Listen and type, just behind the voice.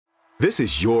This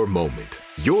is your moment,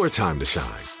 your time to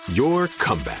shine, your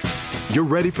comeback. You're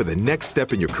ready for the next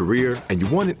step in your career, and you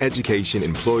want an education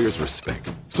employers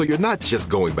respect. So you're not just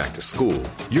going back to school,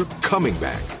 you're coming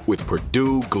back with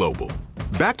Purdue Global.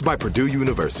 Backed by Purdue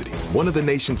University, one of the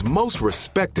nation's most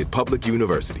respected public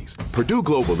universities, Purdue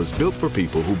Global is built for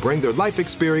people who bring their life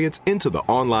experience into the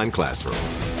online classroom.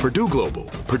 Purdue Global,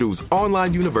 Purdue's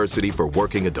online university for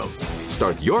working adults.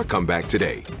 Start your comeback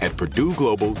today at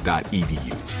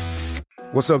purdueglobal.edu.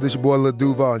 What's up, this your boy Lil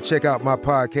Duval, and check out my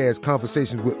podcast,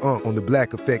 Conversations with Unc, on the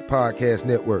Black Effect Podcast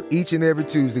Network. Each and every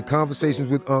Tuesday, Conversations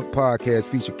with Unc podcast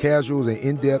feature casual and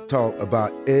in-depth talk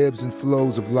about ebbs and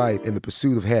flows of life and the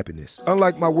pursuit of happiness.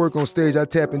 Unlike my work on stage, I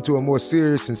tap into a more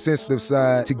serious and sensitive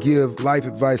side to give life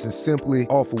advice and simply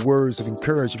offer words of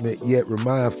encouragement, yet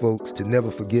remind folks to never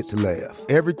forget to laugh.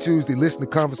 Every Tuesday, listen to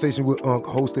Conversation with Unc,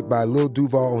 hosted by Lil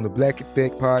Duval on the Black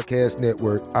Effect Podcast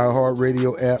Network,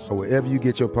 iHeartRadio app, or wherever you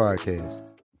get your podcasts.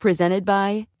 Presented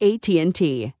by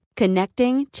AT&T.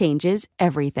 Connecting changes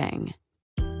everything.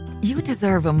 You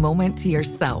deserve a moment to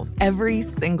yourself every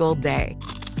single day.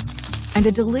 And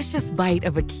a delicious bite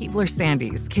of a Keebler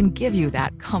Sandies can give you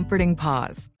that comforting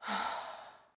pause.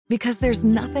 Because there's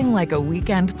nothing like a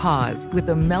weekend pause with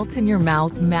the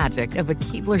melt-in-your-mouth magic of a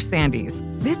Keebler Sandies.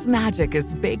 This magic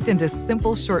is baked into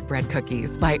simple shortbread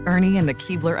cookies by Ernie and the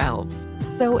Keebler Elves.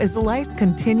 So as life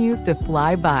continues to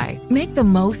fly by, make the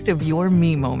most of your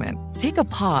me moment. Take a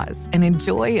pause and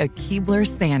enjoy a Keebler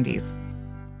Sandies.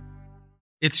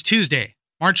 It's Tuesday,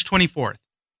 March 24th.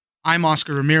 I'm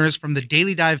Oscar Ramirez from the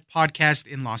Daily Dive podcast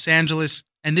in Los Angeles,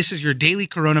 and this is your daily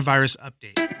coronavirus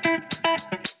update.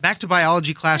 Back to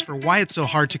biology class for why it's so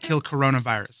hard to kill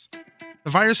coronavirus. The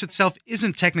virus itself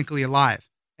isn't technically alive,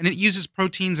 and it uses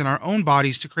proteins in our own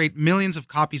bodies to create millions of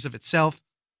copies of itself,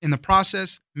 in the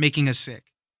process, making us sick.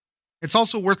 It's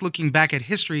also worth looking back at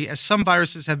history, as some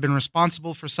viruses have been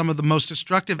responsible for some of the most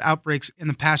destructive outbreaks in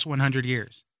the past 100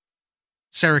 years.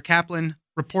 Sarah Kaplan,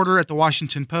 reporter at The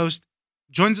Washington Post,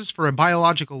 joins us for a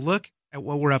biological look at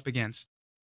what we're up against.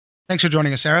 Thanks for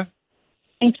joining us, Sarah.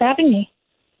 Thanks for having me.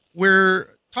 We're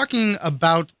talking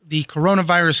about the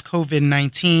coronavirus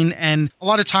COVID-19, and a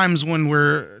lot of times when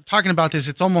we're talking about this,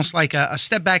 it's almost like a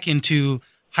step back into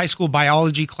high school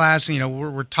biology class. You know,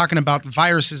 we're talking about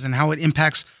viruses and how it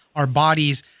impacts our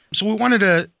bodies. So we wanted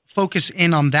to focus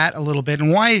in on that a little bit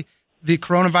and why the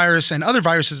coronavirus and other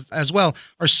viruses as well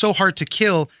are so hard to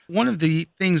kill. One of the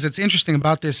things that's interesting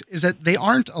about this is that they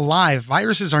aren't alive.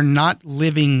 Viruses are not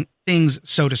living things,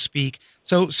 so to speak.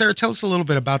 So Sarah, tell us a little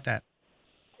bit about that.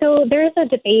 So there's a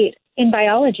debate in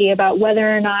biology about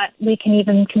whether or not we can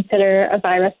even consider a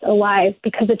virus alive,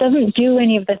 because it doesn't do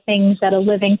any of the things that a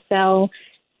living cell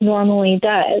normally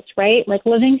does, right? Like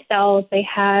living cells, they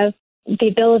have the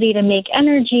ability to make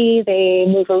energy, they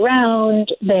move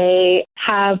around, they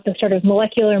have the sort of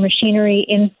molecular machinery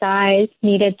inside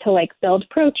needed to like build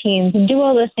proteins and do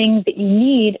all the things that you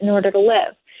need in order to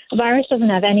live. A virus doesn't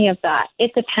have any of that.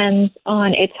 It depends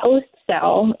on its host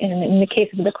cell. And in the case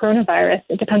of the coronavirus,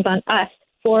 it depends on us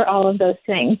for all of those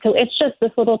things. So it's just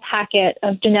this little packet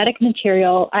of genetic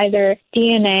material, either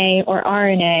DNA or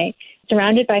RNA,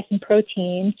 surrounded by some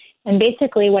protein. And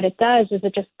basically what it does is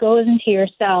it just goes into your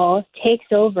cell, takes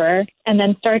over, and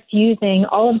then starts using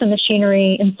all of the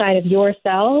machinery inside of your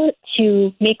cell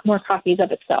to make more copies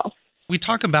of itself. We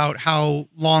talk about how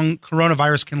long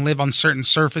coronavirus can live on certain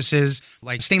surfaces,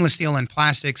 like stainless steel and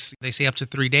plastics. They say up to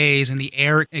 3 days. In the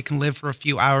air, it can live for a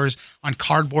few hours. On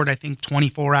cardboard, I think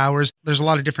 24 hours. There's a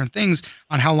lot of different things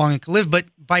on how long it can live, but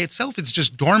by itself, it's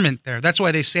just dormant there. That's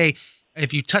why they say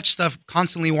if you touch stuff,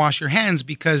 constantly wash your hands,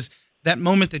 because that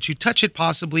moment that you touch it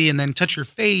possibly and then touch your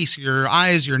face, your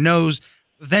eyes, your nose,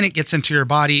 then it gets into your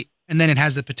body and then it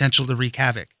has the potential to wreak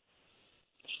havoc.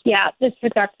 Yeah, that's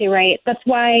exactly right. That's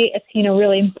why it's,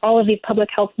 really all of these public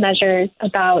health measures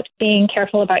about being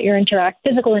careful about your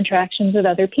physical interactions with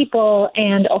other people,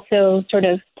 and also sort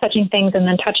of touching things and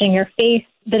then touching your face.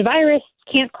 The virus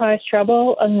can't cause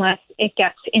trouble unless it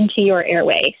gets into your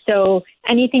airway. So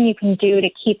anything you can do to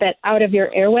keep it out of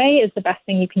your airway is the best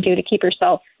thing you can do to keep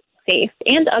yourself safe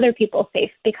and other people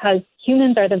safe, because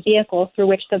humans are the vehicle through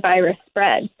which the virus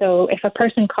spreads. So if a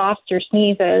person coughs or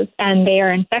sneezes and they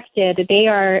are infected, they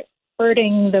are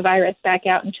spurting the virus back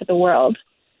out into the world.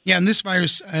 Yeah, and this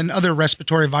virus and other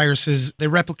respiratory viruses, they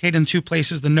replicate in two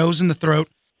places, the nose and the throat.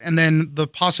 And then the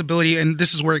possibility, and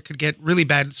this is where it could get really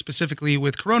bad, specifically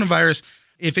with coronavirus,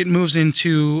 if it moves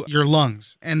into your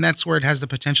lungs. And that's where it has the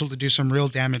potential to do some real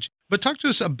damage. But talk to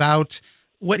us about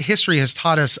what history has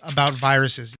taught us about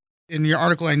viruses. In your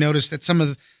article, I noticed that some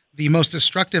of the most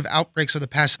destructive outbreaks of the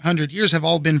past 100 years have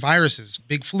all been viruses,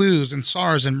 big flus and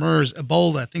SARS and MERS,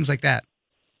 Ebola, things like that.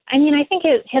 I mean, I think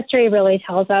history really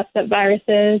tells us that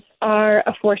viruses are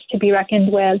a force to be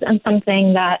reckoned with and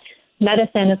something that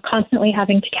medicine is constantly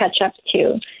having to catch up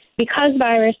to. Because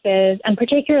viruses, and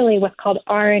particularly what's called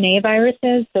RNA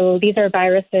viruses, so these are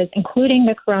viruses, including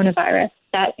the coronavirus,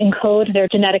 that encode their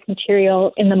genetic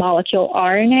material in the molecule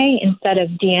RNA instead of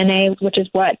DNA, which is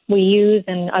what we use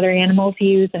and other animals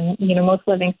use and, most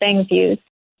living things use.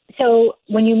 So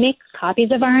when you make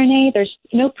copies of RNA, there's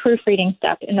no proofreading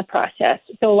step in the process.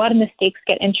 So a lot of mistakes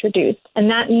get introduced. And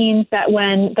that means that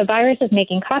when the virus is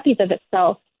making copies of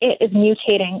itself, it is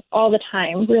mutating all the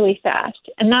time really fast.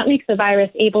 And that makes the virus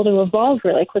able to evolve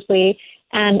really quickly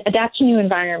and adapt to new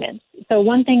environments. So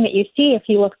one thing that you see if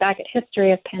you look back at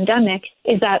history of pandemics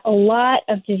is that a lot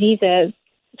of diseases,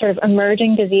 sort of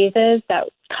emerging diseases that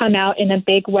come out in a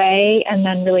big way and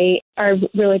then really are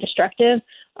really destructive,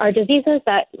 are diseases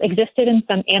that existed in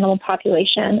some animal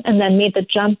population and then made the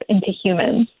jump into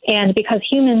humans. And because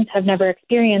humans have never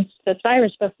experienced this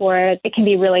virus before, it can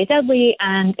be really deadly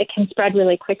and it can spread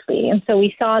really quickly. And so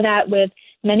we saw that with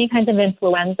many kinds of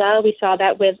influenza. We saw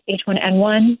that with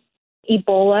H1N1.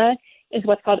 Ebola is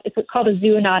what's called a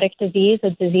zoonotic disease,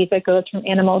 a disease that goes from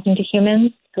animals into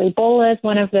humans. So Ebola is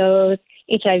one of those.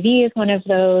 HIV is one of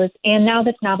those. And now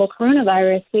this novel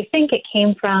coronavirus, we think it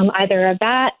came from either a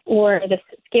bat or this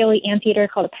scaly anteater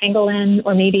called a pangolin,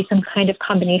 or maybe some kind of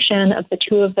combination of the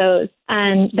two of those.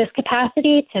 And this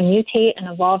capacity to mutate and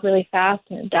evolve really fast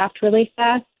and adapt really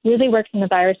fast really works in the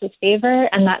virus's favor.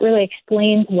 And that really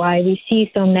explains why we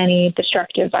see so many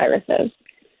destructive viruses.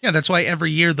 Yeah, that's why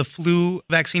every year the flu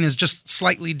vaccine is just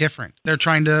slightly different. They're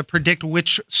trying to predict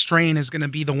which strain is going to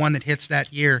be the one that hits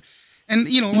that year. And,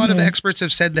 a lot of experts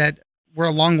have said that we're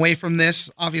a long way from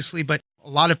this, obviously, but a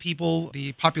lot of people,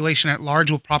 the population at large,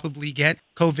 will probably get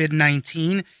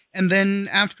COVID-19. And then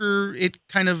after it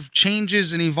kind of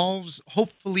changes and evolves,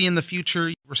 hopefully in the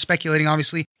future, we're speculating,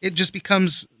 obviously, it just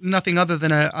becomes nothing other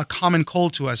than a common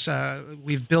cold to us.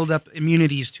 We've built up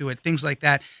immunities to it, things like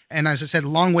that. And as I said, a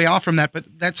long way off from that, but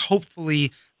that's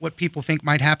hopefully what people think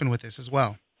might happen with this as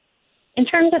well. In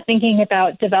terms of thinking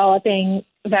about developing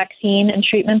vaccine and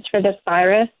treatments for this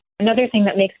virus, another thing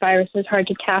that makes viruses hard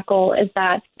to tackle is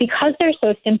that because they're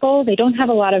so simple, they don't have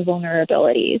a lot of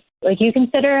vulnerabilities. Like you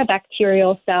consider a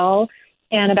bacterial cell,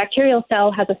 and a bacterial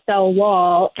cell has a cell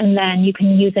wall, and then you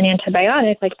can use an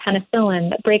antibiotic like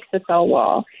penicillin that breaks the cell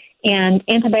wall. And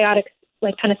antibiotics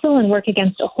like penicillin work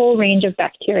against a whole range of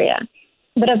bacteria.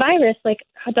 But a virus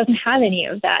doesn't have any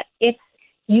of that. It's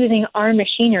using our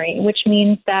machinery, which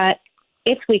means that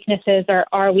its weaknesses are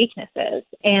our weaknesses,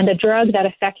 and a drug that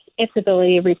affects its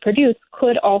ability to reproduce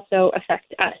could also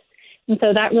affect us. And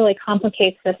so that really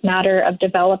complicates this matter of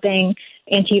developing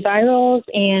antivirals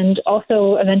and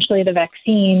also eventually the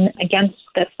vaccine against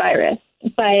this virus.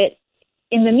 But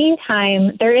in the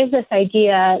meantime, there is this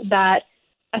idea that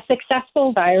a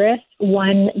successful virus,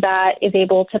 one that is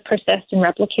able to persist and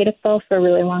replicate itself for a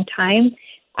really long time,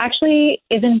 actually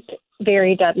isn't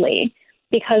very deadly,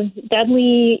 because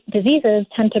deadly diseases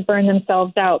tend to burn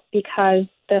themselves out because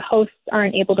the hosts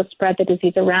aren't able to spread the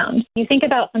disease around. You think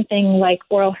about something like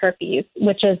oral herpes,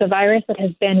 which is a virus that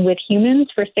has been with humans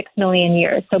for 6 million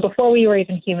years. So before we were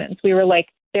even humans, we were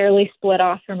barely split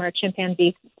off from our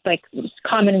chimpanzee,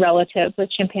 common relative with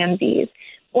chimpanzees.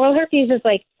 Oral herpes is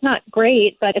not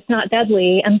great, but it's not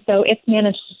deadly. And so it's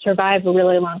managed to survive a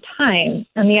really long time.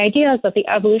 And the idea is that the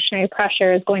evolutionary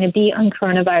pressure is going to be on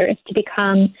coronavirus to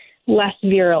become less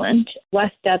virulent,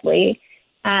 less deadly,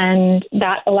 and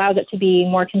that allows it to be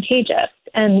more contagious.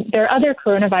 And there are other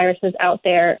coronaviruses out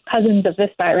there, cousins of this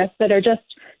virus, that are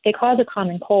they cause a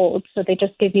common cold. So they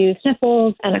just give you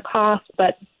sniffles and a cough,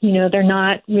 but, they're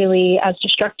not really as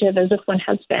destructive as this one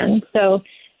has been. So,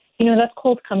 that's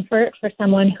cold comfort for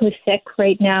someone who's sick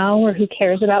right now or who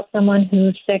cares about someone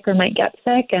who's sick or might get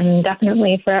sick, and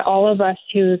definitely for all of us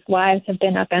whose lives have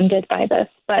been upended by this.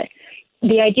 But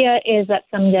the idea is that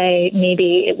someday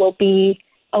maybe it will be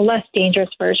a less dangerous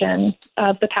version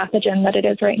of the pathogen that it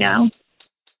is right now.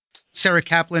 Sarah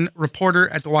Kaplan, reporter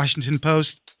at The Washington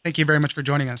Post. Thank you very much for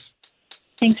joining us.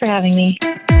 Thanks for having me.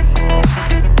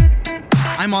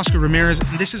 I'm Oscar Ramirez,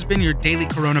 and this has been your daily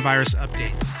coronavirus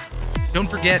update. Don't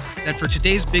forget that for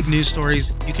today's big news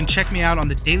stories, you can check me out on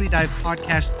the Daily Dive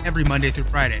podcast every Monday through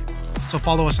Friday. So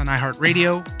follow us on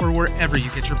iHeartRadio or wherever you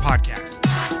get your podcasts.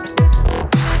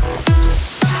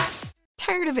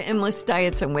 Tired of endless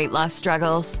diets and weight loss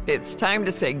struggles? It's time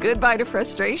to say goodbye to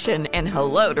frustration and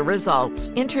hello to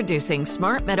results. Introducing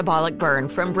Smart Metabolic Burn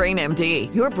from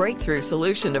BrainMD, your breakthrough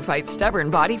solution to fight stubborn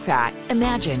body fat.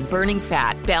 Imagine burning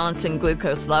fat, balancing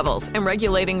glucose levels, and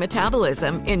regulating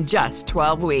metabolism in just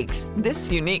 12 weeks.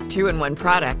 This unique 2-in-1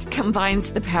 product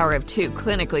combines the power of 2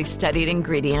 clinically studied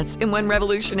ingredients in one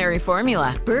revolutionary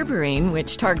formula. Berberine,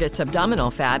 which targets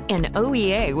abdominal fat, and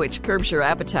OEA, which curbs your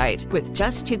appetite. With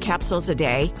just 2 capsules a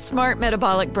day, Smart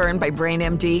Metabolic Burn by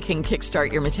BrainMD can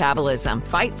kickstart your metabolism,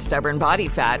 fight stubborn body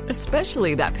fat,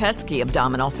 especially that pesky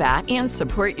abdominal fat, and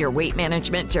support your weight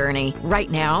management journey.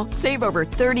 Right now, save over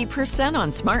 30%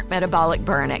 on Smart Metabolic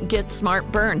Burn at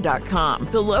GetSmartBurn.com.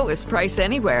 The lowest price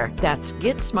anywhere. That's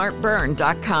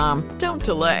GetSmartBurn.com. Don't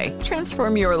delay.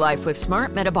 Transform your life with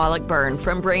Smart Metabolic Burn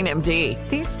from BrainMD.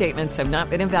 These statements have not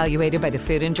been evaluated by the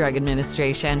Food and Drug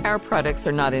Administration. Our products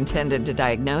are not intended to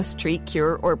diagnose, treat,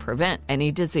 cure, or prevent any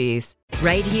disease.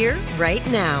 Right here, right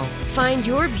now. Find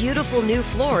your beautiful new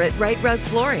floor at Right Rug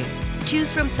Flooring.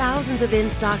 Choose from thousands of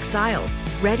in-stock styles,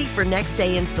 ready for next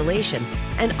day installation,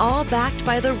 and all backed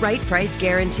by the right price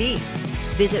guarantee.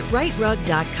 Visit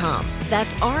rightrug.com.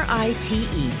 That's RITERUG.com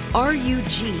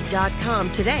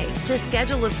today to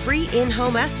schedule a free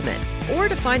in-home estimate or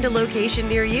to find a location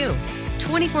near you.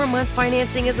 24-month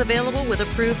financing is available with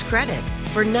approved credit.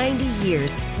 For 90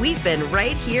 years, we've been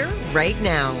right here, right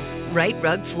now. Right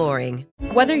Rug Flooring.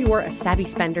 Whether you're a savvy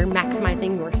spender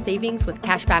maximizing your savings with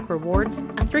cashback rewards,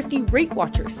 a thrifty rate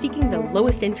watcher seeking the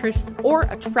lowest interest, or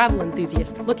a travel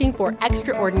enthusiast looking for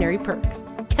extraordinary perks,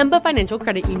 Kemba Financial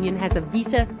Credit Union has a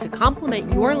visa to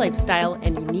complement your lifestyle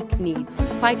and unique needs.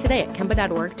 Apply today at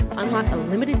Kemba.org to unlock a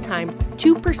limited time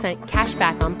 2% cash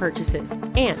back on purchases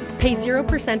and pay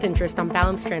 0% interest on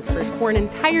balance transfers for an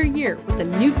entire year with a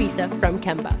new visa from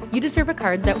Kemba. You deserve a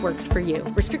card that works for you.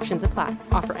 Restrictions apply.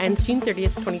 Offer ends June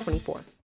 30th, 2024.